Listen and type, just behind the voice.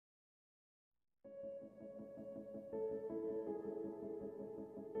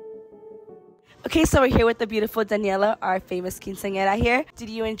Okay, so we're here with the beautiful Daniella, our famous quinceañera here. Did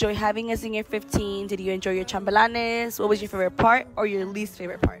you enjoy having us in your 15? Did you enjoy your chambelanes? What was your favorite part or your least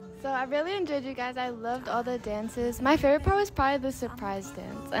favorite part? So I really enjoyed you guys. I loved all the dances. My favorite part was probably the surprise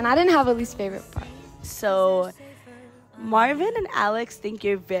dance. And I didn't have a least favorite part. So Marvin and Alex think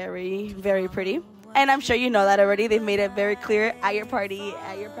you're very, very pretty. And I'm sure you know that already. They've made it very clear at your party,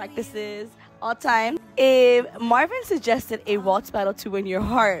 at your practices, all time. If Marvin suggested a waltz battle to win your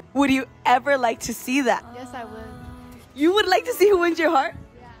heart, would you ever like to see that? Yes, I would. You would like to see who wins your heart?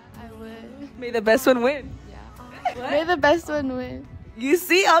 Yeah, I would. May the best one win. Yeah. May the best one win. You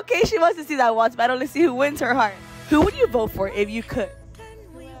see? Okay, she wants to see that waltz battle. Let's see who wins her heart. Who would you vote for if you could?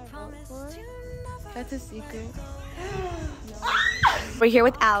 Who would I vote for? That's a secret. We're here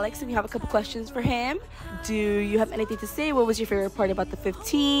with Alex and we have a couple questions for him. Do you have anything to say? What was your favorite part about the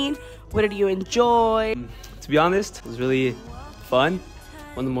 15? What did you enjoy? To be honest, it was really fun.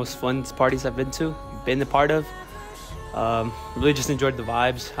 One of the most fun parties I've been a part of. Really just enjoyed the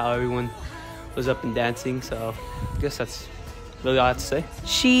vibes, how everyone was up and dancing. So I guess that's really all I have to say.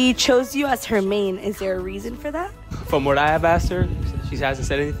 She chose you as her main. Is there a reason for that? From what I have asked her, she hasn't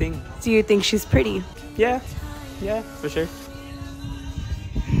said anything. Do you think she's pretty? Yeah, for sure.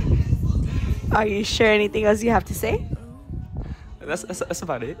 Are you sure? Anything else you have to say? That's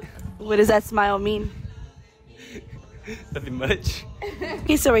about it. What does that smile mean? Nothing much.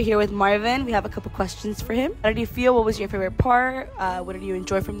 Okay, so we're here with Marvin. We have a couple questions for him. How did you feel? What was your favorite part? What did you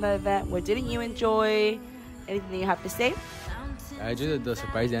enjoy from the event? What didn't you enjoy? Anything you have to say? I enjoyed the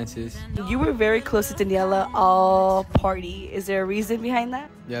surprise dances. You were very close to Daniella all party. Is there a reason behind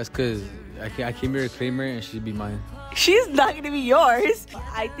that? Yeah, it's because I came here to claim her and she'd be mine. She's not going to be yours.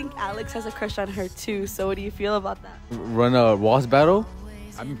 I think Alex has a crush on her too. So what do you feel about that? Run a waltz battle.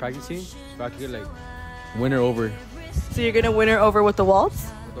 I've been practicing so I could win her over So you're going to win her over with the waltz?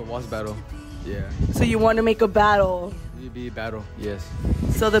 with the waltz battle. Yeah. So you want to make a battle. It'd be a battle, yes.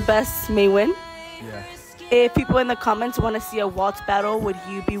 So the best may win? Yeah. If people in the comments want to see a waltz battle, would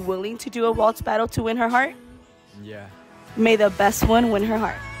you be willing to do a waltz battle to win her heart? Yeah. May the best one win her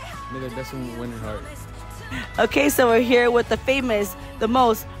heart. May the best one win her heart. Okay, so we're here with the famous, the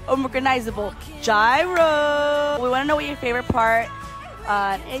most unrecognizable Gyro. We want to know what your favorite part,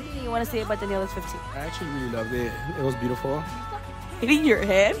 anything you want to say about Daniella's 15. I actually really loved it. It was beautiful. Hitting your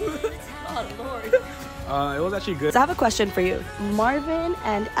head? Oh, Lord. It was actually good. So I have a question for you. Marvin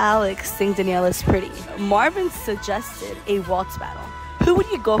and Alex think Daniella's pretty. Marvin suggested a waltz battle. Who would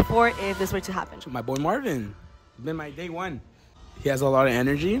you go for if this were to happen? My boy Marvin. It's been my day one. He has a lot of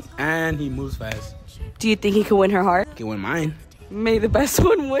energy and he moves fast. Do you think he could win her heart? He can win mine. May the best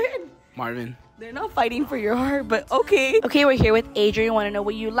one win. Marvin. They're not fighting for your heart, but okay. Okay, we're here with Adrian. Want to know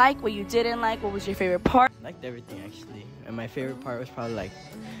what you like, what you didn't like, what was your favorite part? I liked everything actually, and my favorite part was probably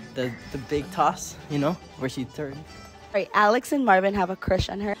the big toss, you know, where she turned. Right, Alex and Marvin have a crush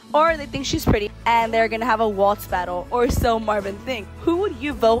on her, or they think she's pretty, and they're gonna have a waltz battle, or so Marvin thinks. Who would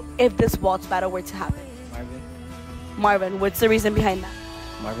you vote if this waltz battle were to happen? Marvin. Marvin, what's the reason behind that?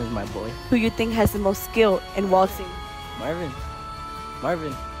 Marvin's my boy. Who you think has the most skill in waltzing? Marvin.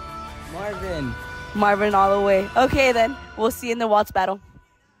 Marvin. Marvin. Marvin all the way. Okay then, we'll see you in the waltz battle.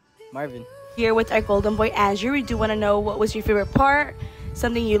 Marvin. Here with our golden boy Andrew, we do want to know what was your favorite part,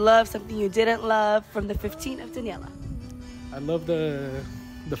 something you loved, something you didn't love from the 15 of Daniella. I love the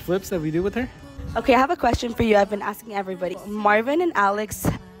flips that we do with her. Okay, I have a question for you. I've been asking everybody. Marvin and Alex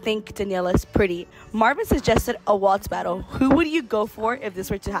think Daniella's pretty. Marvin suggested a waltz battle. Who would you go for if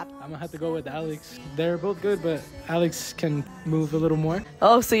this were to happen? I'm gonna have to go with Alex. They're both good, but Alex can move a little more.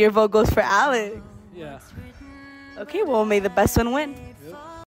 Oh, so your vote goes for Alex. Yeah. Okay, well, may the best one win.